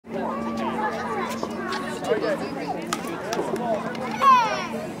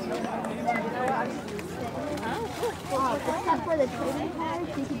for the trading cards,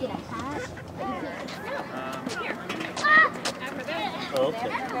 you could get a hat, but you can't. Oh,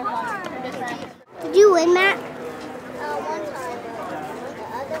 okay. Did you win that? One time. The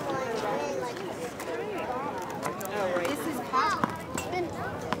other one went like... This is hot.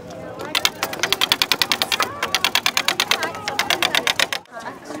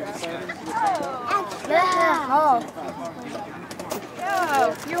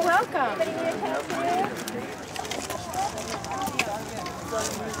 Oh, you're welcome.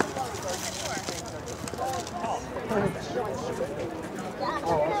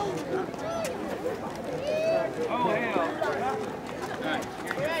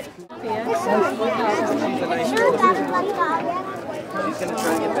 She's going to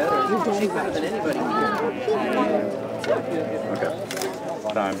try to get better. She's better than anybody here. Okay.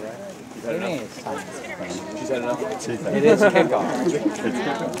 Time. She's had enough? It is kickoff.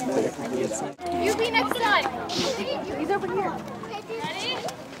 You be next time. He's over here. Ready?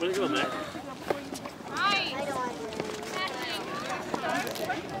 Where you go, Matt?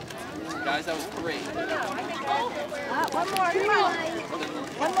 Guys, that was great. One more. Come on.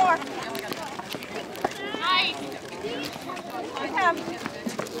 One more. Nice. Good job.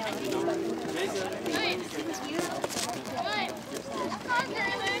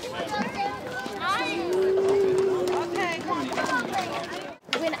 Okay.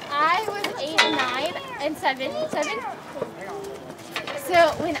 When I was 8 and 9 and 7, so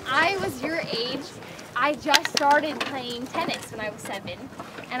when I was your age, I just started playing tennis when I was 7,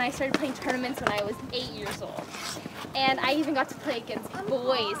 and I started playing tournaments when I was 8 years old. And I even got to play against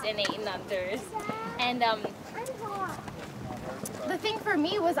boys in 8 and unders. And the thing for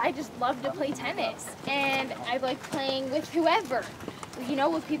me was I just loved to play tennis, and I liked playing with whoever, you know,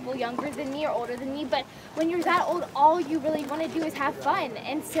 with people younger than me or older than me. But when you're that old, all you really want to do is have fun.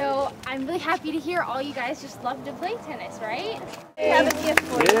 And so I'm really happy to hear all you guys just love to play tennis, right? We have a gift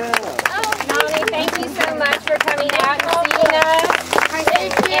for you. Oh, Melanie, thank you so much for coming out and seeing us.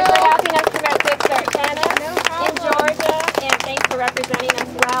 thank you. And for helping us promote Quickstart Tennis in Georgia. And thanks for representing us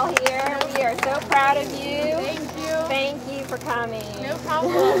well here. We are so proud of you. Thank you. Thank you for coming. No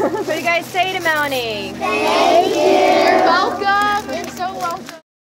problem. What do you guys say to Melanie? Thank you. You're welcome. You're so welcome.